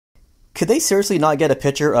Could they seriously not get a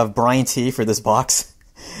picture of Brian T for this box?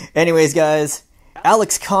 Anyways, guys,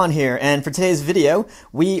 Alex Khan here, and for today's video,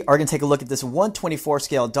 we are going to take a look at this 1/24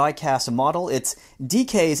 scale diecast model. It's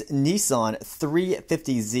DK's Nissan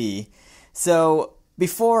 350Z. So,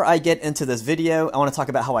 before I get into this video, I want to talk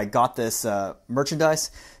about how I got this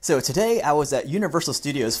merchandise. So today I was at Universal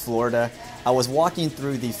Studios, Florida. I was walking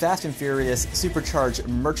through the Fast and Furious Supercharged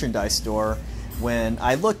merchandise store when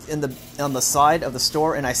I looked on the side of the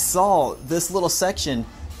store and I saw this little section,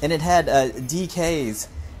 and it had DK's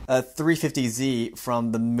 350Z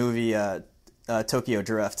from the movie Tokyo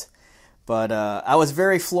Drift. But I was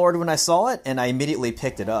very floored when I saw it, and I immediately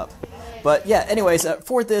picked it up. But yeah, anyways,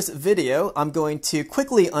 for this video, I'm going to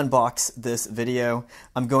quickly unbox this video.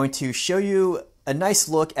 I'm going to show you a nice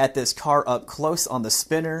look at this car up close on the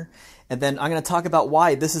spinner, and then I'm going to talk about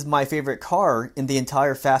why this is my favorite car in the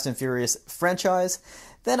entire Fast and Furious franchise.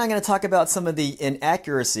 Then I'm going to talk about some of the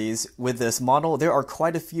inaccuracies with this model. There are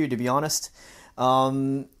quite a few, to be honest.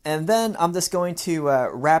 And then I'm just going to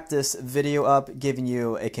wrap this video up, giving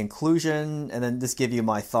you a conclusion, and then just give you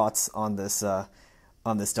my thoughts on this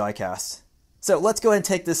diecast. So let's go ahead and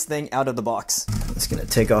take this thing out of the box. I'm just going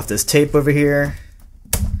to take off this tape over here.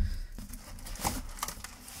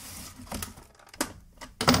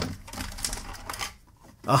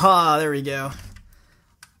 Aha, there we go.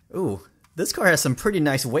 Ooh, this car has some pretty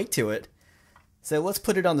nice weight to it. So let's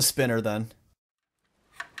put it on the spinner then.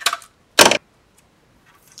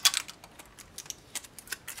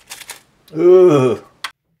 Ooh.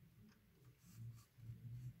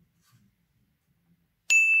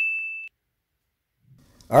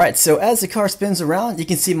 Alright, so as the car spins around, you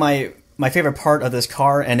can see my favorite part of this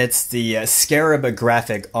car, and it's the scarab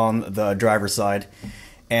graphic on the driver's side.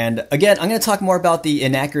 And again, I'm going to talk more about the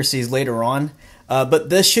inaccuracies later on, but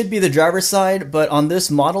this should be the driver's side, but on this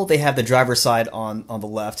model, they have the driver's side on the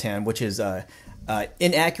left hand, which is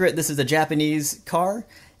inaccurate. This is a Japanese car,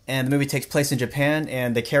 and the movie takes place in Japan,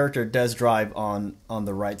 and the character does drive on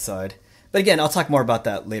the right side. But again, I'll talk more about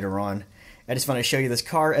that later on. I just want to show you this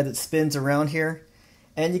car as it spins around here.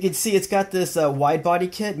 And you can see it's got this wide body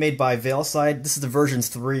kit made by Veilside. This is the version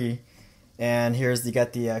 3. And here's you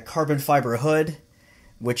got the carbon fiber hood,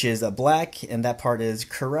 which is black, and that part is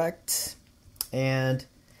correct. And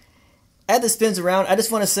as it spins around, I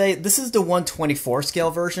just want to say this is the 1/24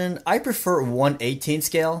 scale version. I prefer 1/18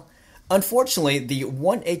 scale. Unfortunately, the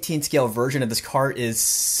 1/18 scale version of this car is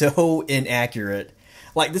so inaccurate.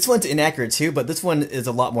 Like, this one's inaccurate too, but this one is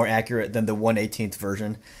a lot more accurate than the 1/18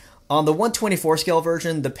 version. On the 1/24 scale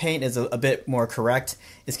version, the paint is a bit more correct.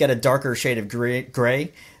 It's got a darker shade of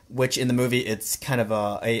gray, which in the movie it's kind of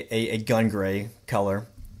a gun gray color.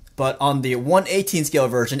 But on the 1/18 scale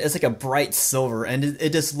version, it's like a bright silver, and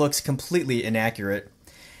it just looks completely inaccurate.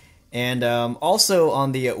 And also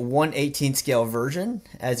on the 1/18 scale version,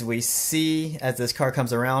 as we see as this car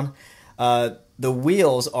comes around, the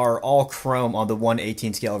wheels are all chrome on the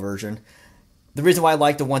 1/18 scale version. The reason why I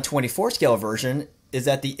like the 1/24 scale version is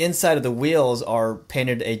that the inside of the wheels are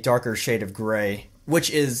painted a darker shade of gray, which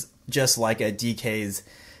is just like a DK's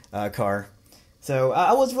car. So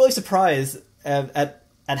I was really surprised at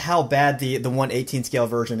how bad the 1/18 scale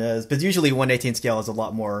version is, but usually 1/18 scale is a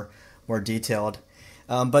lot more detailed.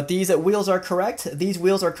 But these wheels are correct. These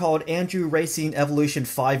wheels are called Andrew Racing Evolution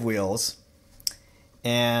 5 wheels.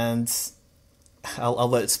 And I'll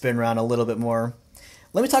let it spin around a little bit more.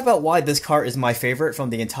 Let me talk about why this car is my favorite from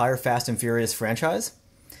the entire Fast and Furious franchise.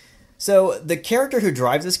 So, the character who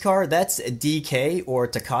drives this car, that's DK, or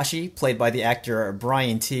Takashi, played by the actor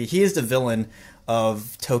Brian T. He is the villain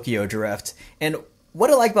of Tokyo Drift. And what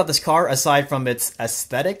I like about this car, aside from its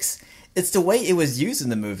aesthetics, it's the way it was used in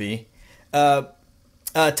the movie.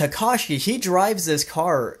 Takashi, he drives this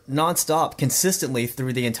car non-stop, consistently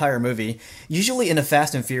through the entire movie. Usually in a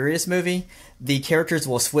Fast and Furious movie, the characters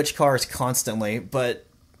will switch cars constantly, but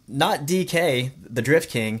not DK, the Drift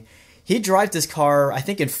King. He drives this car, I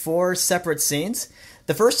think, in 4 separate scenes.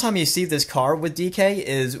 The first time you see this car with DK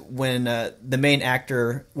is when the main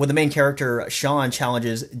character, Sean,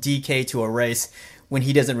 challenges DK to a race when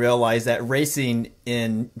he doesn't realize that racing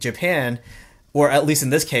in Japan, or at least in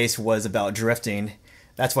this case, was about drifting.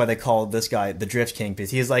 That's why they called this guy the Drift King,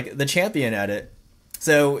 because he's like the champion at it.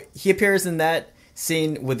 So he appears in that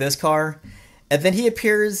scene with this car, and then he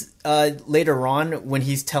appears later on when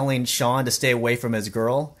he's telling Sean to stay away from his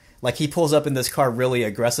girl. Like, he pulls up in this car really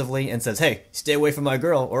aggressively and says, "Hey, stay away from my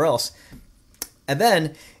girl or else." And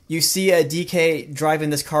then you see DK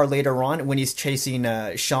driving this car later on when he's chasing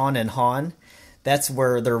Sean and Han. That's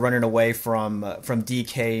where they're running away from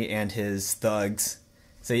DK and his thugs.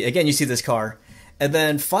 So again, you see this car. And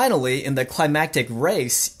then finally, in the climactic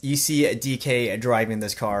race, you see DK driving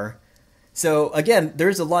this car. So again,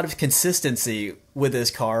 there's a lot of consistency with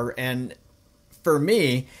this car, and for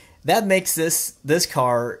me, that makes this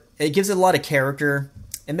car, it gives it a lot of character.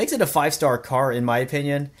 It makes it a 5-star car in my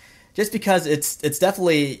opinion, just because it's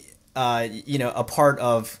definitely a part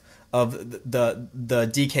of the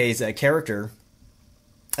DK's character.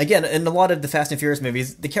 Again, in a lot of the Fast and Furious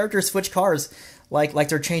movies, the characters switch cars like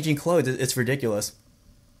they're changing clothes. It's ridiculous.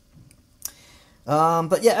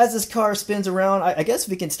 But yeah, as this car spins around, I guess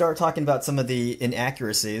we can start talking about some of the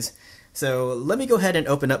inaccuracies. So let me go ahead and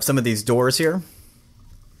open up some of these doors here.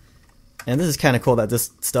 And this is kind of cool that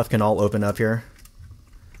this stuff can all open up here.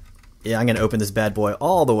 Yeah, I'm going to open this bad boy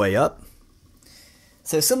all the way up.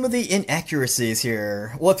 So some of the inaccuracies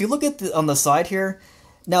here. Well, if you look at on the side here,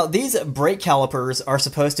 now these brake calipers are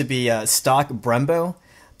supposed to be stock Brembo,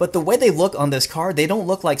 but the way they look on this car, they don't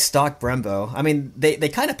look like stock Brembo. I mean, they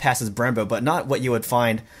kind of pass as Brembo, but not what you would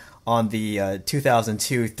find on the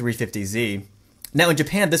 2002 350Z. Now in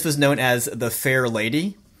Japan, this was known as the Fair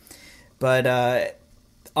Lady, but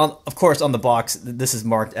of course on the box, this is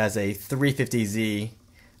marked as a 350Z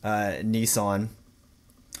Nissan.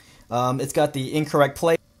 It's got the incorrect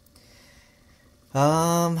plate.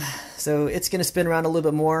 So it's going to spin around a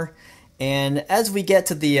little bit more. And as we get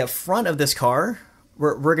to the front of this car,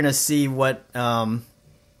 we're going to see what I'm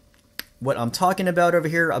talking about over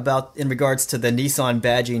here in regards to the Nissan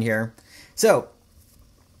badging here. So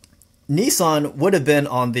Nissan would have been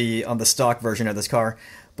on the stock version of this car.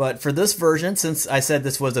 But for this version, since I said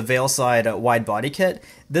this was a Veilside wide body kit,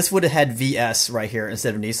 this would have had VS right here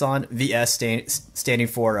instead of Nissan. VS standing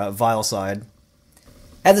for Veilside.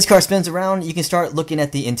 As this car spins around, you can start looking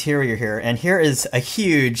at the interior here. And here is a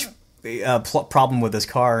huge problem with this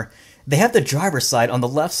car. They have the driver's side on the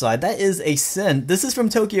left side. That is a sin. This is from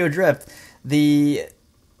Tokyo Drift. The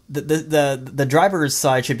driver's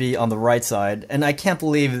side should be on the right side. And I can't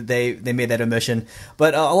believe they made that omission.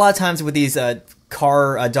 But a lot of times with these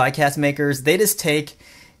car diecast makers, they just take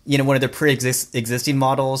one of their pre-existing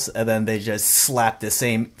models and then they just slap the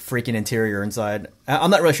same freaking interior inside. I'm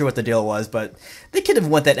not really sure what the deal was, but they could have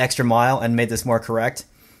went that extra mile and made this more correct.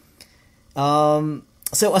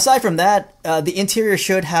 So aside from that, the interior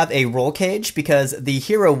should have a roll cage because the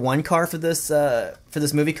Hero 1 car for this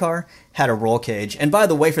movie car had a roll cage. And by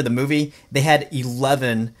the way, for the movie, they had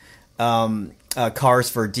 11 cars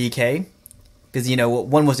for DK. Because,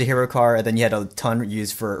 one was a hero car, and then you had a ton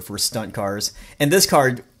used for stunt cars. And this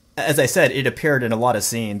car, as I said, it appeared in a lot of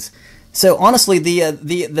scenes. So honestly,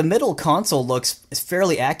 the middle console looks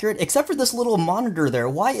fairly accurate, except for this little monitor there.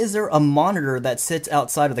 Why is there a monitor that sits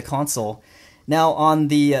outside of the console? Now, on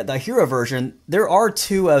the Hero version, there are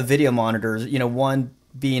two video monitors, one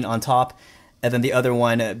being on top, and then the other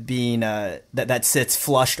one being that sits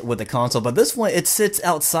flushed with the console. But this one, it sits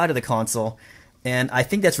outside of the console. And I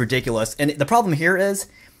think that's ridiculous. And the problem here is,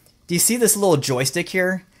 do you see this little joystick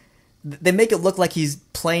here? They make it look like he's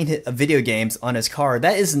playing video games on his car.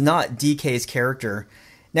 That is not DK's character.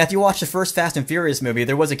 Now, if you watch the first Fast and Furious movie,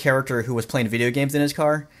 there was a character who was playing video games in his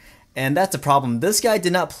car. And that's the problem. This guy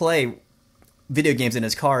did not play video games in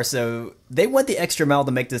his car, so they went the extra mile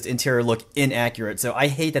to make this interior look inaccurate. So I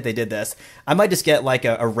hate that they did this. I might just get like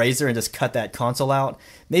a razor and just cut that console out.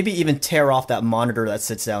 Maybe even tear off that monitor that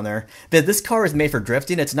sits down there. But this car is made for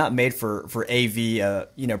drifting. It's not made for AV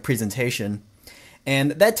presentation.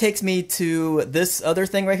 And that takes me to this other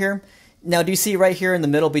thing right here. Now, do you see right here in the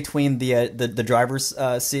middle between the driver's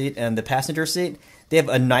seat and the passenger seat? They have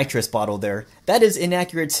a nitrous bottle there. That is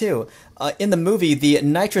inaccurate too. In the movie, the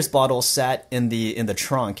nitrous bottle sat in the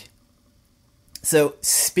trunk. So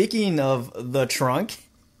speaking of the trunk,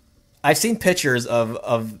 I've seen pictures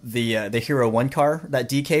of the Hero 1 car that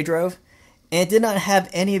DK drove, and it did not have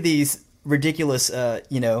any of these ridiculous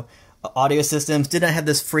audio systems. Did not have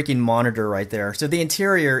this freaking monitor right there. So the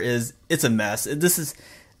interior it's a mess. This is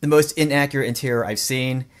the most inaccurate interior I've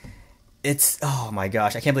seen. It's, oh my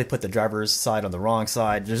gosh, I can't believe I put the driver's side on the wrong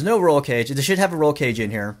side. There's no roll cage. They should have a roll cage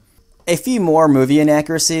in here. A few more movie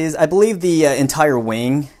inaccuracies. I believe the entire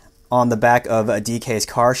wing on the back of DK's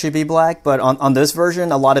car should be black, but on this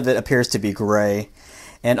version, a lot of it appears to be gray.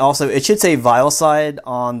 And also, it should say Veilside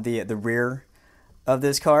on the rear of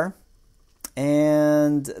this car.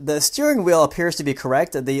 And the steering wheel appears to be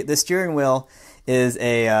correct. The steering wheel is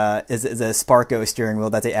a Sparco steering wheel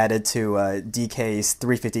that they added to DK's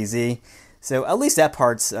 350Z. So at least that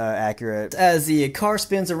part's accurate. As the car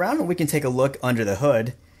spins around, we can take a look under the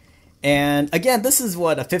hood. And again, this is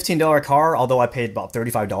what, a $15 car, although I paid about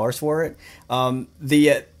 $35 for it.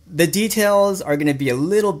 The the details are going to be a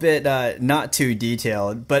little bit not too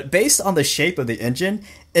detailed, but based on the shape of the engine,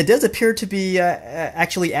 it does appear to be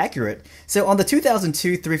actually accurate. So on the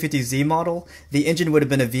 2002 350Z model, the engine would have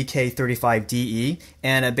been a VK35DE,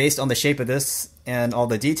 and based on the shape of this and all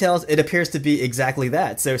the details, it appears to be exactly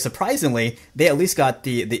that. So surprisingly, they at least got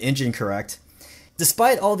the engine correct.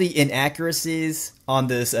 Despite all the inaccuracies on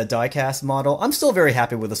this diecast model, I'm still very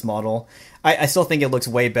happy with this model. I still think it looks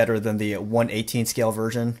way better than the 1/18 scale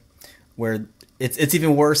version, where it's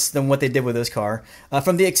even worse than what they did with this car.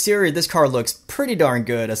 From the exterior, this car looks pretty darn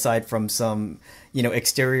good, aside from some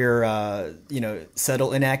exterior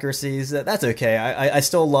subtle inaccuracies. That's okay. I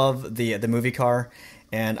still love the movie car,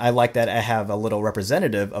 and I like that I have a little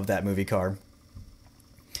representative of that movie car.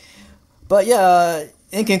 But yeah.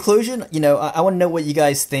 In conclusion, I want to know what you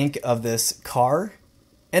guys think of this car.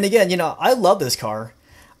 And again, I love this car.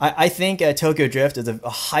 I think Tokyo Drift is a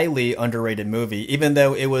highly underrated movie, even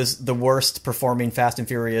though it was the worst performing Fast and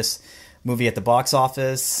Furious movie at the box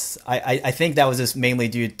office. I think that was just mainly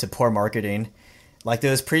due to poor marketing. Like,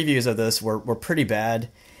 those previews of this were pretty bad.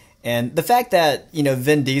 And the fact that,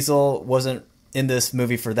 Vin Diesel wasn't in this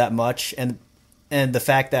movie for that much, and the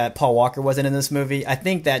fact that Paul Walker wasn't in this movie, I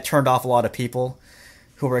think that turned off a lot of people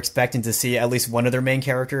who were expecting to see at least one of their main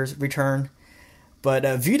characters return. But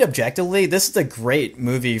viewed objectively, this is a great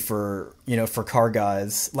movie for car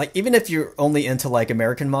guys. Like, even if you're only into like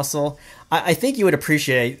American Muscle, I think you would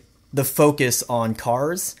appreciate the focus on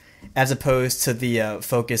cars as opposed to the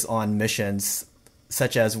focus on missions,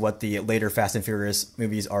 such as what the later Fast and Furious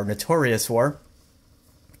movies are notorious for.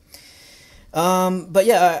 But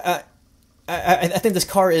yeah, I think this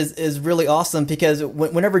car is really awesome because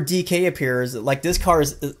whenever DK appears, like, this car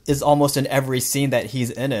is almost in every scene that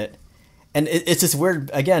he's in it. And it's just weird,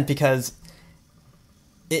 again, because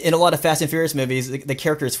in a lot of Fast and Furious movies, the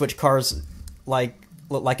characters switch cars like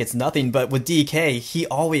it's nothing. But with DK, he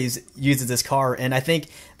always uses this car. And I think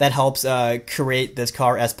that helps create this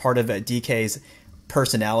car as part of DK's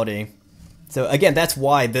personality. So again, that's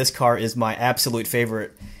why this car is my absolute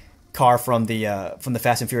favorite car from the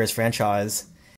Fast and Furious franchise.